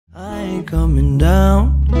I ain't coming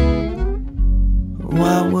down.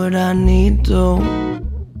 Why would I need to?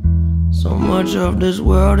 So much of this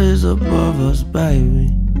world is above us, baby.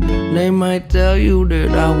 They might tell you that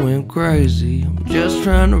I went crazy. I'm just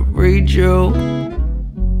trying to reach you.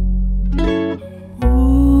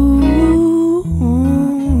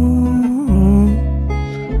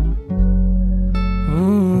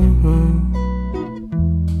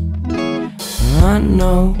 I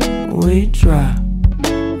know we try,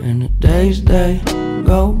 and the days they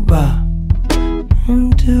go by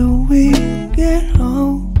until we get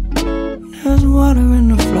home. There's water in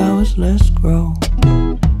the flowers, let's grow.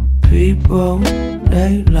 People,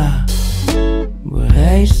 they lie, but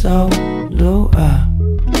hey, so do I.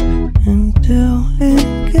 Until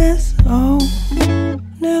it gets old,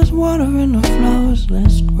 there's water in the flowers,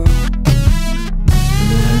 let's grow.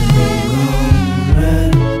 Let it go,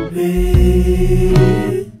 let it be.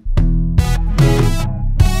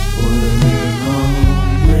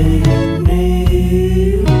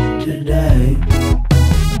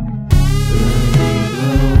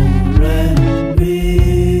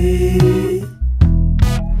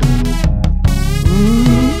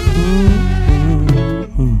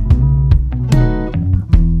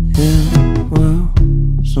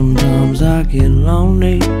 Sometimes I get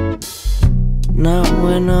lonely, not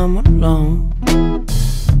when I'm alone,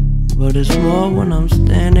 but it's more when I'm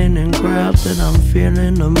standing in crowds that I'm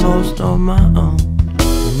feeling the most on my own.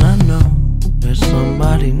 And I know that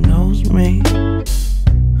somebody knows me,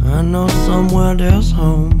 I know somewhere there's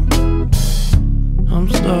home. I'm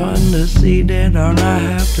starting to see that all I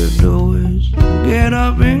have to do is get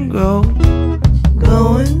up and go.